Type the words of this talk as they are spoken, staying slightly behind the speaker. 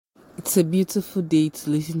It's a beautiful day to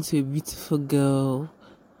listen to a beautiful girl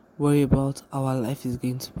worry about how our life is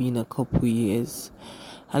going to be in a couple years.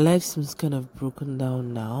 Her life seems kind of broken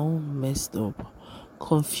down now, messed up,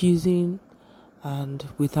 confusing, and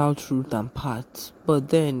without root and path. But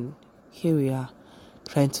then, here we are,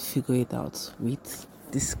 trying to figure it out with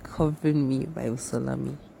Discovering Me by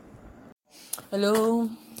Usalami. Hello,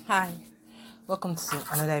 hi, welcome to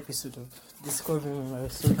another episode of Discovering Me by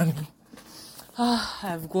Usalami.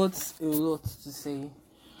 I've got a lot to say.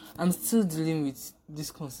 I'm still dealing with this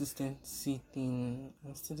consistency thing.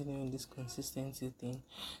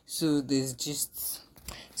 So there's gist.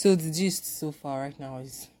 So the gist so far right now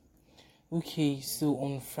is okay. So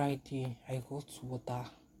on Friday I got water.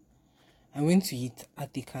 I went to eat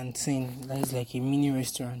at the canteen. That is like a mini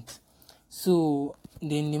restaurant. So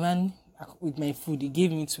then the man with my food, he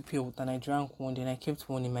gave me two pure water and I drank one. Then I kept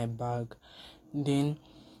one in my bag. Then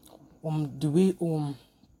the way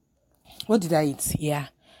what did I eat? Yeah,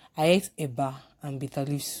 I ate eba and bitter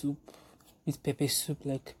leaf soup with pepper soup.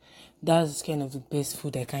 Like, that's kind of the best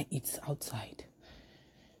food I can eat outside.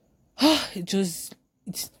 It's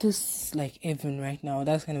just like heaven right now.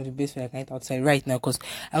 That's kind of the best food I can eat outside right now, because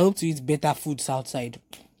I hope to eat better foods outside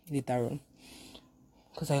later on,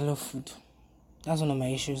 because I love food. That's one of my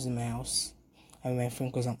issues in my house and with my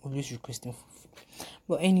friend, because I'm always requesting for food.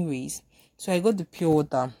 But anyways, so I got the pure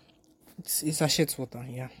water. It's sachet water,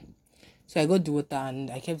 yeah. So I got the water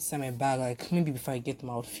and I kept it in my bag, like maybe before I get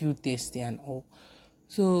them, I would feel thirsty and all.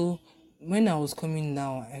 So when I was coming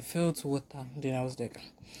down, I felt water. Then I was like,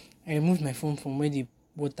 I removed my phone from where the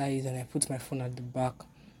water is and I put my phone at the back,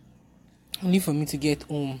 only for me to get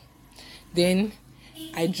home. Then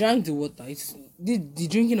I drank the water. The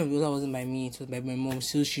drinking of the water wasn't by me, it was by my mom.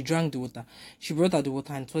 So she drank the water. She brought out the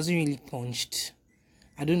water and it wasn't really punched.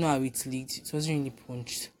 I don't know how it leaked. It wasn't really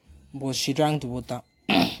punched, but she drank the water.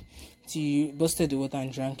 She busted the water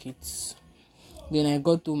and drank it. Then I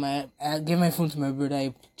gave my phone to my brother.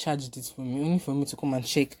 I charged it for me, only for me to come and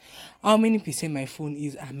check how many percent my phone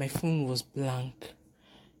is, and my phone was blank.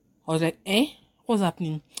 I was like, what's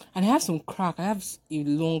happening? And I have some crack. I have a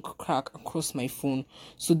long crack across my phone.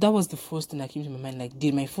 So that was the first thing that came to my mind. Like,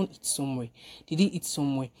 did my phone hit somewhere? Did it hit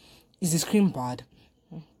somewhere? Is the screen bad?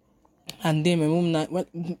 And then my mom,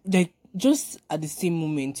 just at the same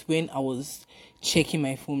moment when I was checking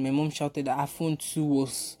my phone, my mom shouted that her phone too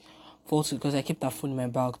was faulty, because I kept her phone in my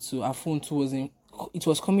bag too. Her phone too it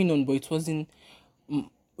was coming on, but what's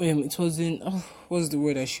the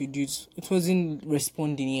word I should use? It wasn't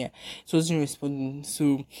responding. Yeah, it wasn't responding.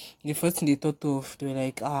 So the first thing they thought of, they were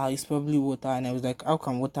like, it's probably water. And I was like, how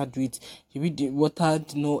can water do it? The water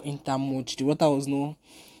did not enter much. The water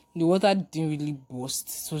didn't really burst.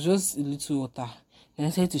 It was just a little water. Then I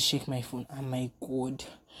started to shake my phone, and my God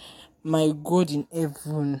in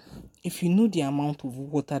heaven, if you know the amount of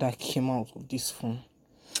water that came out of this phone,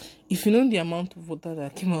 it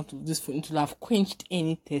will have quenched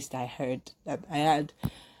any thirst I had at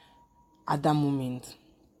that moment.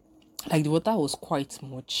 Like, the water was quite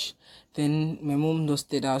much. Then my mom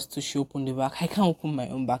dusted us to she opened the back. I can't open my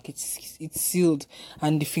own back. It's sealed,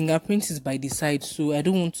 and the fingerprint is by the side, so I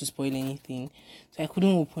don't want to spoil anything. So I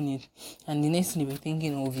couldn't open it. And the next thing they were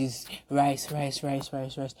thinking of is rice.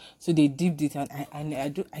 So they dipped it, and I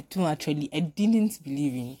didn't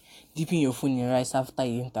believe in dipping your phone in rice after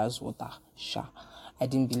it enters water. I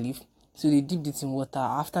didn't believe. So they dipped it in water.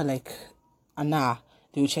 After like an hour,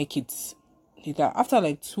 they will check it. After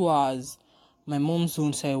like 2 hours, my mom's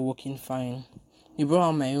own started working fine. They brought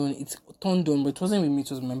out my own. It turned on, but it wasn't with me.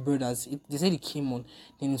 It was my brother's. They said it came on,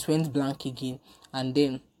 then it went blank again, and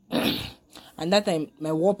then and that time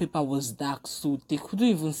my wallpaper was dark, so they couldn't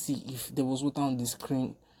even see if there was water on the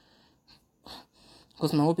screen,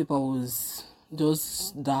 because my wallpaper was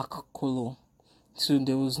just dark color, so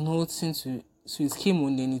there was nothing to. So it came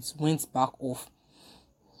on, then it went back off.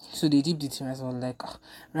 So they dipped it in rice. I was like,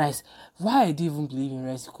 rice. Why I didn't even believe in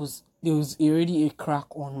rice? Because there was already a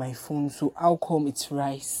crack on my phone. So how come it's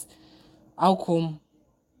rice? How come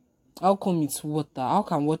it's water? How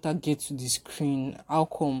can water get to the screen? How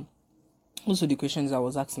come? Those are the questions I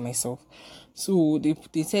was asking myself. So they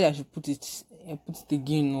said I should put it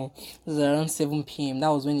again. No, it was around 7 p.m. That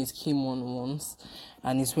was when it came on once,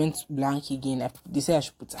 and it went blank again. They said I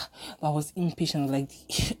should put it. I was impatient. Like,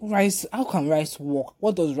 rice. How can rice work?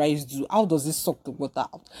 What does rice do? How does it suck the water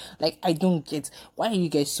out? Like, I don't get. Why are you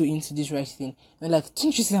guys so into this rice thing? And like,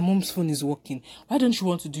 didn't you see that mom's phone is working? Why don't you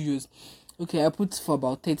want to do yours? Okay, I put for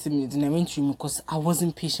about 30 minutes and I went to remove, because I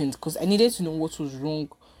wasn't patient, because I needed to know what was wrong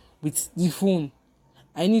with the phone.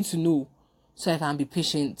 I need to know so I can be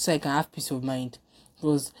patient, so I can have peace of mind.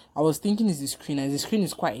 Because I was thinking it's the screen, and the screen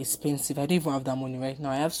is quite expensive. I don't even have that money right now.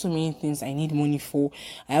 I have so many things I need money for.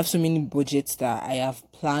 I have so many budgets that I have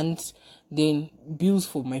planned. Then bills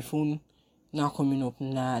for my phone now coming up.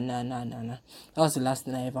 Nah. That was the last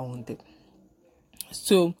thing I ever wanted.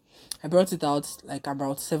 So I brought it out like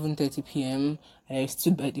about 7:30 p.m. I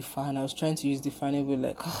stood by the fan. I was trying to use the fan. I was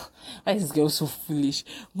like, oh, why is this girl so foolish?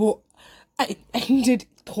 But I needed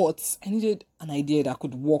thoughts. I needed an idea that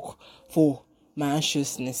could work for my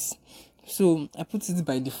anxiousness. So I put it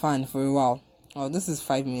by the fan for a while. Oh, this is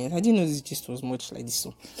 5 minutes. I didn't know this gist was much like this.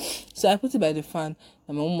 So I put it by the fan,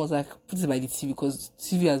 and my mom was like, put it by the TV, because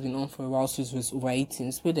TV has been on for a while, so it was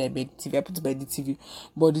overheating. So I bed TV. I put it by the TV,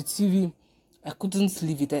 but the TV, I couldn't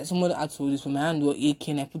leave it. Someone had to hold it, so my hand was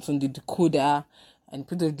aching. I put on the decoder, and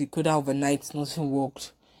put the decoder overnight. Nothing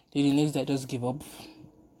worked. Then the next day I just gave up.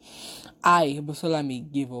 Bosolami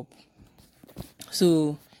gave up.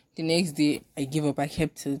 So the next day I gave up. I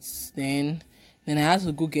kept it. Then I had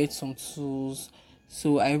to go get some tools.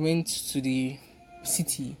 So I went to the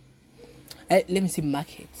city. Let me say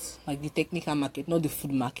market, like the technical market, not the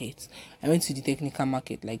food market. I went to the technical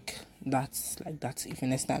market, like that, if you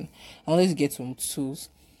understand. I wanted to get some tools.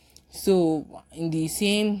 So in the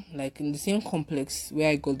same complex where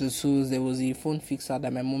I got the tools, there was a phone fixer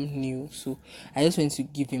that my mom knew. So I just went to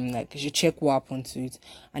give him, like, she check what happened to it,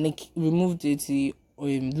 and he removed it.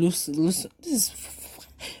 Loose. This is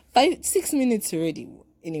 6 minutes already.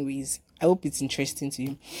 Anyways, I hope it's interesting to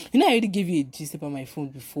you. I already gave you a gist about my phone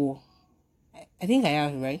before. I think I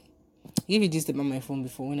have, right? I gave you this about my phone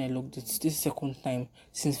before when I logged it. This is second time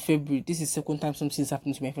since February. This is second time something's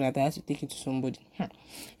happened to my phone that I had to take it to somebody.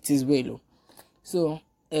 It is well low. So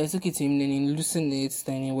I took it to him, then he loosened it,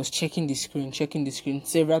 then he was checking the screen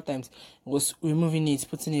several times. He was removing it,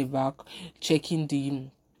 putting it back, checking the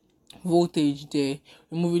voltage there,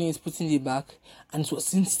 removing it, putting it back, and it was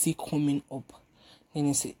still coming up.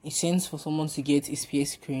 Then he sends for someone to get his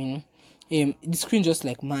PS screen. The screen just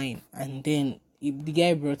like mine, and then the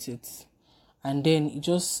guy brought it, and then he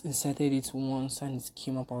just inserted it once, and it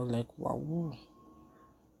came up. I was like, wow.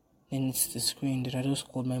 Then it's the screen that I just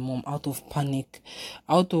called my mom out of panic,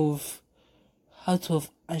 out of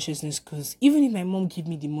anxiousness, because even if my mom gave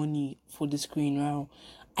me the money for the screen, wow,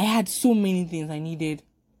 I had so many things I needed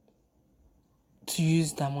to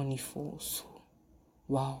use that money for. So,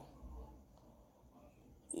 wow.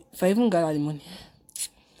 If I even got the money,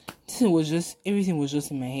 everything was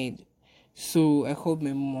just in my head. So I called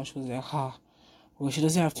my mom, and she was like, well, she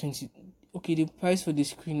doesn't have 20. Okay, the price for the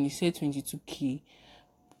screen, he said 22k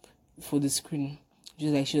for the screen. She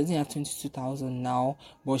was like, she doesn't have 22,000 now,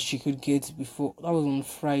 but she could get before. That was on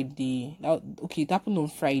Friday. It happened on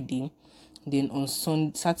Friday. Then on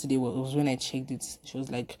Saturday was when I checked it. She was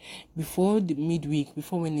like, before the midweek,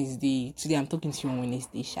 before Wednesday. Today I'm talking to you on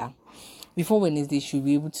Wednesday, Sha. Before Wednesday, she'll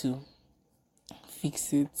be able to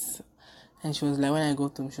fix it. And she was like, when I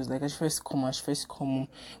got home, she was like, I should first come home.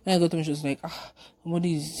 When I got home, she was like,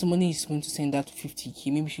 somebody is going to send that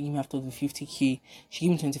 50k. Maybe she give me after the 50k. She gave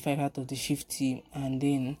me 25 out of the 50. And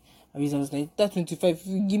then I was like, that 25, if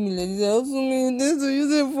you give me like this, I also need this to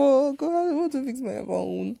use it for. God, I want to fix my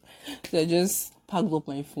phone. So I just packed up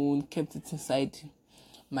my phone, kept it inside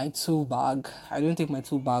my tool bag. I don't take my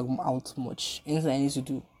tool bag out much. Anything I need to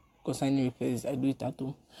do concerning repairs, I do it at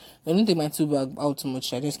home. I don't take my tool bag out too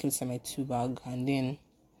much. I just keep it in my tool bag, and then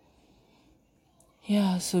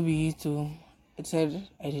so be it. I said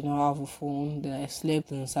I did not have a phone. Then I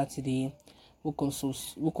slept on Saturday. Woke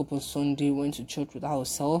up on Sunday. Went to church without a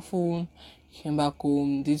cell phone. Came back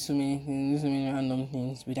home. Did so many random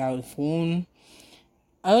things without a phone.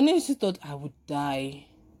 I honestly thought I would die.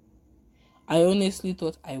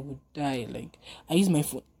 Like, I use my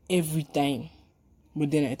phone every time,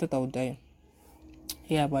 but then I thought I would die.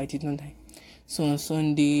 Yeah, but I did not die. So on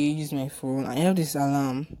Sunday, I used my phone. I have this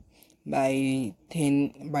alarm by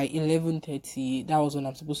 11:30. That was when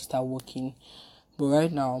I'm supposed to start working. But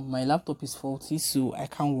right now, my laptop is faulty, so I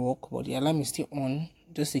can't work. But the alarm is still on,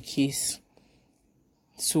 just in case.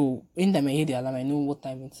 So anytime I hear the alarm, I know what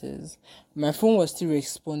time it is. My phone was still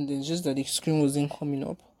responding, just that the screen wasn't coming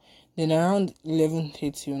up. Then around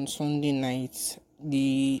 11:30 on Sunday night,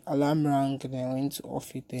 the alarm rang, and I went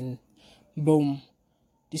off it, and boom,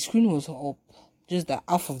 the screen was up. Just that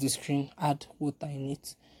half of the screen had water in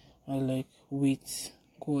it. I was like, wait,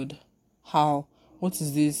 God, how? What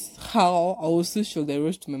is this? How? I was so shocked. I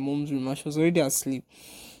rushed to my mom's room, and she was already asleep.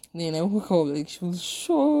 Then I woke up, like, she was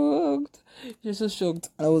shocked. She was so shocked.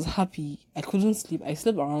 I was happy. I couldn't sleep. I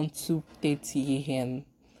slept around 2:30 a.m.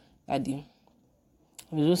 that day.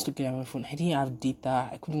 I was just looking at my phone. I didn't have data.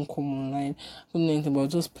 I couldn't come online. I couldn't do anything. But I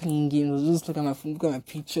was just playing games. I was just looking at my phone, looking at my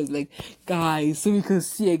pictures. Like, guys, so we can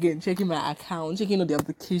see again. Checking my account, checking all the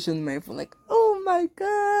applications on my phone. Like, oh my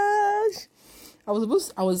gosh! I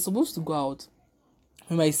was supposed to go out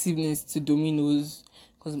with my siblings to Domino's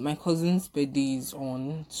because my cousin's birthday is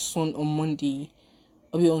on Monday.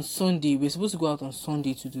 I'll be on Sunday. We're supposed to go out on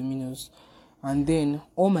Sunday to Domino's. And then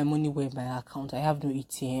all my money went in my account. I have no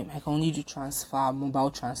ATM. I can only do transfer,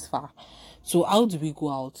 mobile transfer. So how do we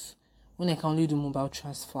go out when I can only do mobile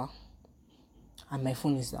transfer? And my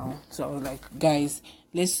phone is down. So I was like, guys,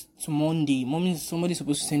 let's to Monday. Somebody's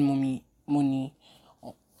supposed to send mommy money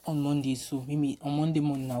on Monday. So maybe on Monday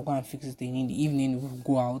morning I'll go and fix it. Then in the evening we'll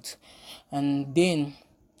go out. And then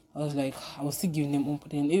I was still giving them up.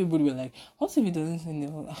 But then everybody was like, what if it doesn't send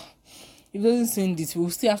them? If it doesn't send it, we'll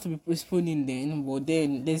still have to be postponing then. But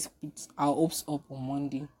then let's put our hopes up on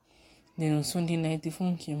Monday. Then on Sunday night, the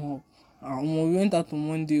phone came up. We went out on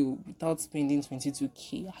Monday without spending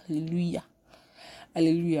 22k. Hallelujah.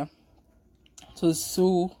 Hallelujah. It was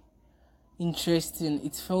so interesting.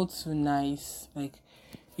 It felt so nice. Like,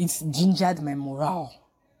 it gingered my morale.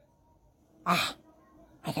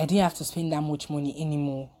 Like, I didn't have to spend that much money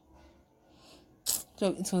anymore. So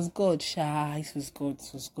it was good, Sha. It was good.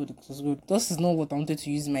 This is not what I wanted to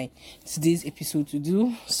use my today's episode to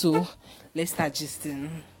do. So let's start gisting.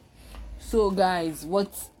 So guys,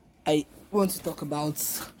 what I want to talk about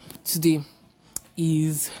today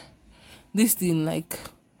is this thing, like,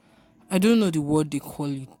 I don't know the word they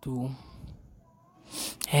call it though.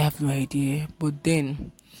 I have no idea. But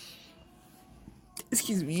then,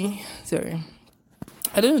 excuse me, sorry.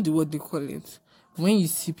 I don't know the word they call it. When you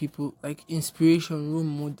see people like inspiration, role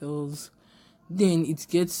models, then it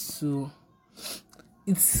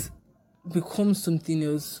becomes something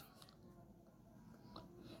else.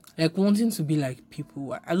 Like wanting to be like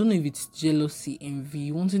people. I don't know if it's jealousy,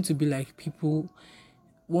 envy, wanting to be like people,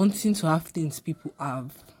 wanting to have things people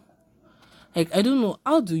have. Like, I don't know,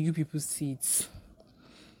 how do you people see it?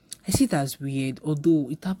 I see it as weird, although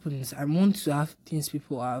it happens. I want to have things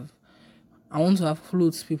people have. I want to have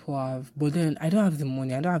clothes people have, but then I don't have the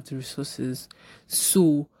money, I don't have the resources.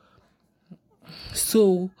 So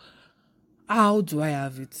how do I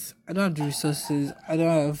have it? I don't have the resources, I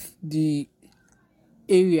don't have the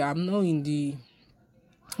area, I'm not in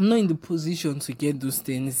the position to get those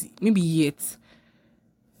things. Maybe yet.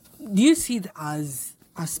 Do you see it as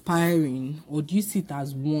aspiring, or do you see it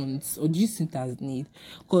as wants, or do you see it as need?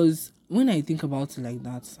 Because when I think about it like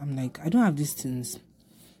that, I'm like, I don't have these things,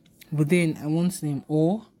 but then I want them.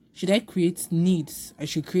 Or should I create needs? I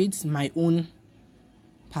should create my own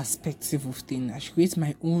perspective of things. I should create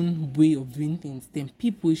my own way of doing things. Then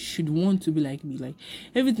people should want to be like me. Like,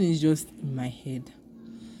 everything is just in my head.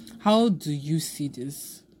 How do you see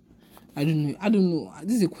this? I don't know.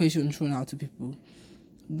 This is a question thrown out to people.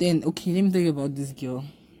 Then, okay, let me tell you about this girl.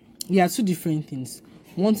 There are two different things.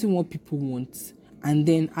 Wanting what people want, and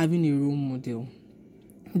then having a role model.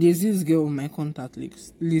 There's this girl on my contact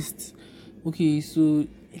list. Okay, so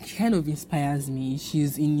she kind of inspires me.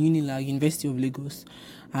 She's in UNILAG, University of Lagos,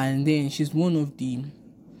 and then she's one of the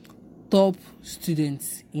top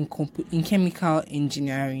students in chemical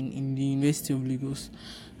engineering in the University of Lagos,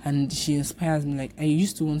 and she inspires me. Like, I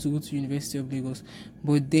used to want to go to University of Lagos,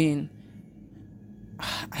 but then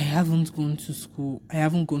I haven't gone to school. I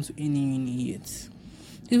haven't gone to any uni yet.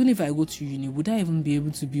 Even if I go to uni, would I even be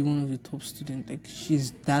able to be one of the top students? Like,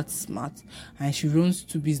 she's that smart, and she runs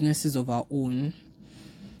two businesses of her own.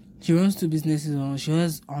 She has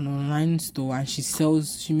an online store, and she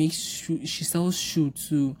sells shoes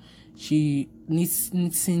too. She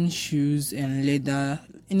knitting shoes and leather,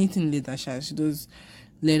 anything leather. She does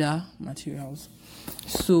leather materials.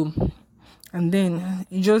 So, and then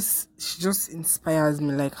she just inspires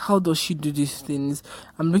me. Like, how does she do these things?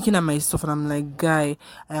 I'm looking at my stuff and I'm like, guy,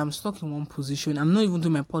 I am stuck in one position. I'm not even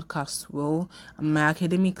doing my podcast well, and my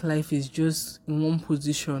academic life is just in one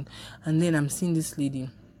position. And then I'm seeing this lady,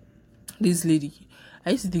 I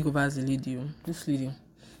used to think of her as a lady. This lady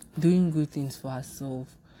doing good things for herself.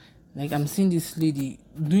 Like, I'm seeing this lady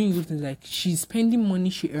doing good things. Like, she's spending money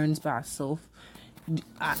she earns by herself.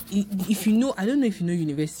 If you know, I don't know if you know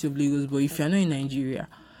University of Lagos, but if you're not in Nigeria,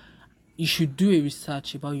 you should do a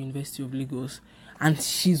research about University of Lagos. And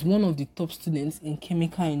she's one of the top students in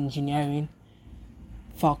chemical engineering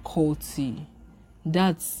faculty.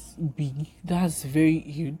 That's big. That's very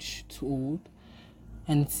huge to hold.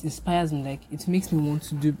 And it inspires me. Like, it makes me want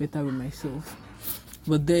to do better with myself.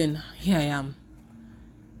 But then here I am,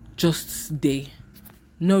 just there,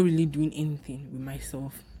 not really doing anything with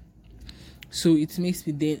myself. So it makes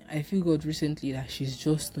me then I feel God recently that she's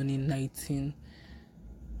just turning 19.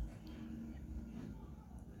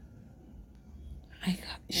 Like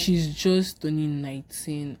she's just turning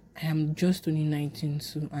 19. I am just turning 19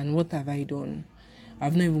 too. And what have I done?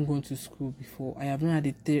 I've not even gone to school before. I have not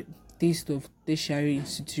had a taste of tertiary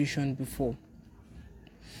institution before.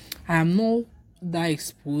 I am not that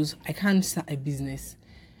exposed. I can't start a business.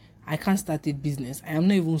 I can't start a business. I am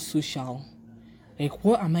not even social. Like,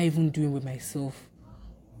 what am I even doing with myself?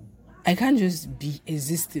 I can't just be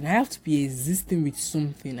existing. I have to be existing with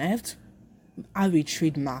something. I have to have a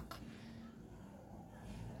trademark.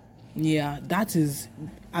 Yeah, that is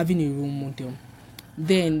having a role model.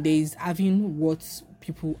 Then there is having what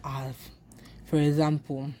people have. For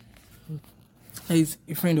example, there is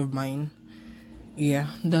a friend of mine. Yeah,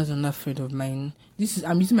 that's another friend of mine.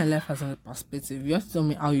 I'm using my life as a perspective. You have to tell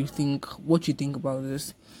me what you think about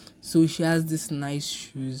this. So she has this nice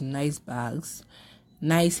shoes, nice bags,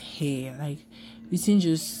 nice hair. Like, everything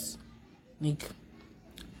just like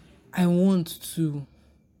I want to,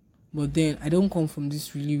 but then I don't come from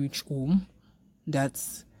this really rich home that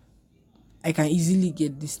I can easily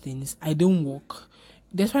get these things. I don't work.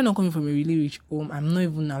 That's why I'm not coming from a really rich home. I'm not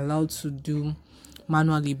even allowed to do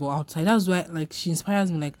manual labor outside. That's why like she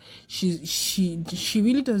inspires me. Like she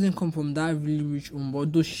really doesn't come from that really rich home, but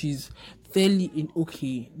although she's fairly in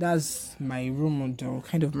okay. That's my role model,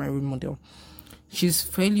 kind of my role model. She's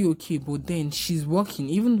fairly okay, but then she's working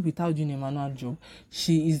even without doing a manual job.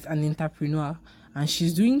 She is an entrepreneur and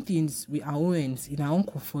she's doing things with her own ends in her own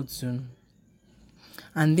comfort zone,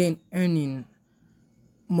 and then earning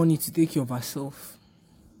money to take care of herself.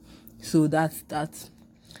 So that's that.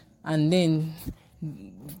 And then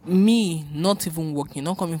me not even working,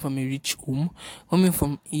 not coming from a rich home, coming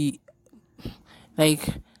from a like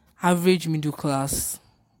average middle class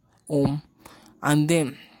home, and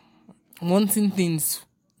then wanting things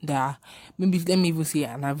that maybe let me even say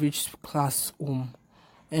an average class home,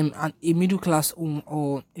 a middle class home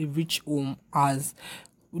or a rich home as,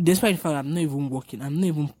 despite the fact I'm not even working, I'm not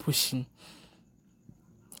even pushing,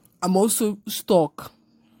 I'm also stuck.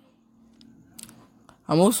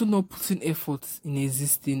 I'm also not putting effort in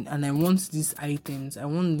existing, and I want these items. I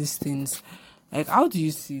want these things. Like, how do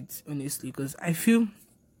you see it, honestly? Because I feel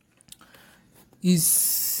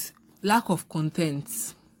it's lack of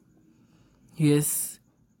content. Yes,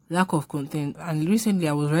 lack of content. And recently,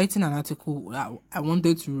 I was writing an article that I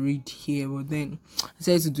wanted to read here, but then I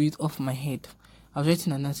decided to do it off my head. I was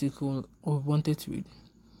writing an article I wanted to read.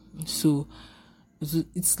 So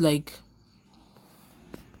it's like.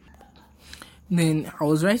 Then I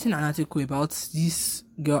was writing an article about this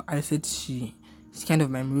girl. I said she's kind of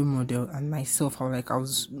my role model, and myself. I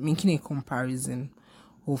was making a comparison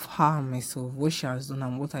of her and myself, what she has done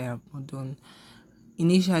and what I have not done.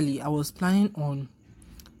 Initially, I was planning on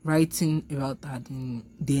writing about that and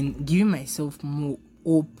then giving myself more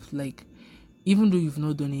hope. Like, even though you've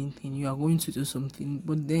not done anything, you are going to do something.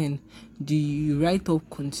 But then the write up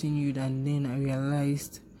continued, and then I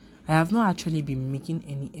realized I have not actually been making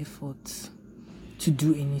any efforts to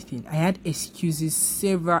do anything. I had excuses,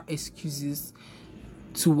 several excuses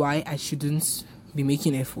to why I shouldn't be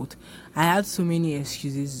making effort. I had so many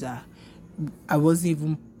excuses that I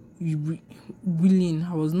wasn't even willing.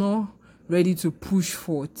 I was not ready to push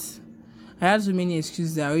forth. I had so many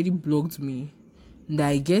excuses that already blocked me that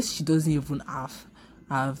I guess she doesn't even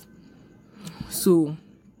have. So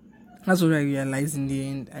that's what I realized in the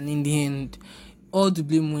end. And in the end, all the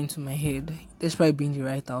blame went to my head, despite being the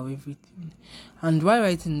writer of everything. And while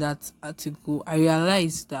writing that article, I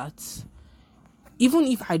realized that even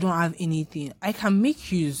if I don't have anything, I can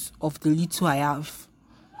make use of the little I have.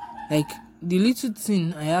 Like, the little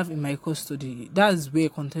thing I have in my custody, that's where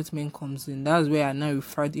contentment comes in. That's where I now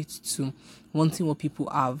referred it to wanting what people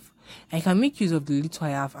have. I can make use of the little I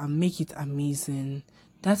have and make it amazing.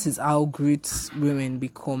 That is how great women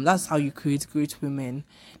become. That's how you create great women.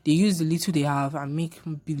 They use the little they have and make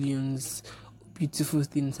billions beautiful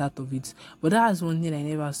things out of it. But that's one thing I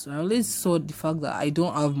never saw. I always saw the fact that I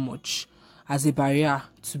don't have much as a barrier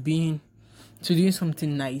to doing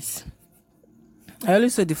something nice. I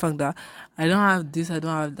always saw the fact that I don't have this, I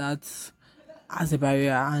don't have that as a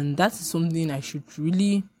barrier, and that is something I should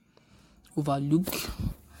really overlook.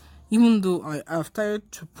 Even though I've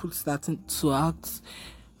tried to put that into act.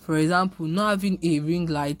 For example, not having a ring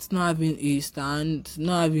light, not having a stand,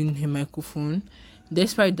 not having a microphone.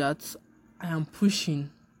 Despite that, I am pushing.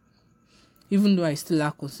 Even though I still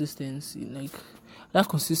lack consistency. Like, that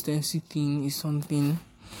consistency thing is something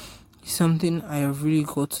I have really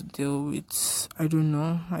got to deal with. I don't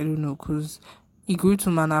know, because A great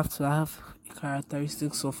woman have to have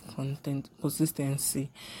characteristics of consistency.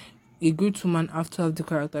 A great woman have to have the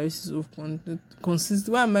characteristics of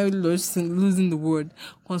Why am I losing the word?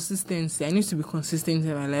 Consistency. I need to be consistent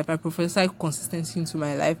in my life. I prophesy consistency into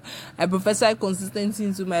my life. I prophesy consistency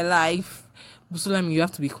into my life. Busulami, you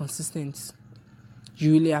have to be consistent.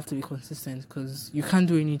 You really have to be consistent because you can't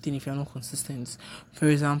do anything if you're not consistent. For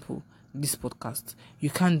example, this podcast. You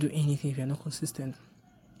can't do anything if you're not consistent.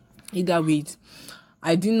 Either way,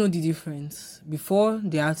 I didn't know the difference before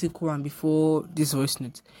the article and before this voice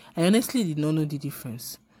note. I honestly did not know the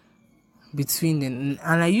difference between them,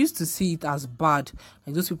 and I used to see it as bad.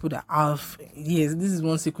 Like those people that have, yes, this is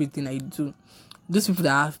one secret thing I do. Those people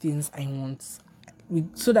that have things I want,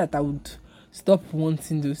 so that I would stop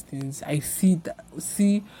wanting those things. I only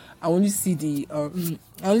see I only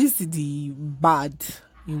see the bad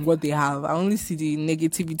in what they have. I only see the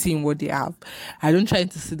negativity in what they have. I don't try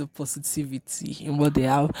to see the positivity in what they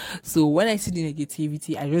have. So when I see the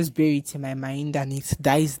negativity, I just bury it in my mind and it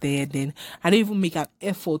dies there. Then I don't even make an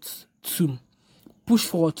effort to push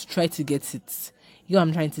forward to try to get it. You know what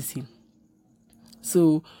I'm trying to say?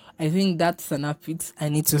 So I think that's an habit I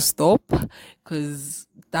need to stop because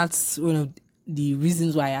that's one of the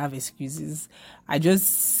reasons why I have excuses. I just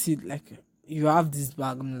see like you have this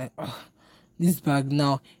bag. I'm like, oh, this bag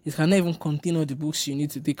now it cannot even contain all the books you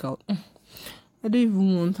need to take out. I don't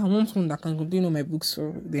even want. I want one that can contain all my books.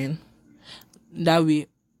 So then that way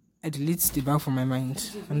I delete the bag from my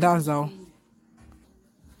mind, and that's how.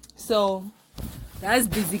 So that's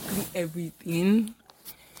basically everything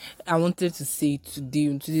I wanted to say today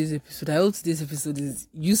on today's episode. I hope today's episode is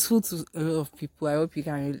useful to a lot of people. I hope you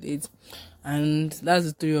can relate. And that's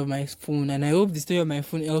the story of my phone. And I hope the story of my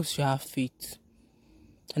phone helps you have faith.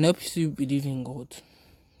 And help you to believe in God.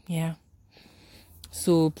 Yeah.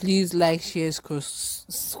 So please like, share,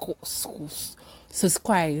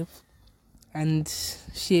 subscribe, and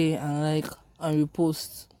share and like and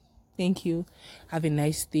repost. Thank you. Have a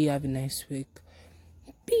nice day. Have a nice week.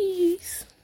 Peace.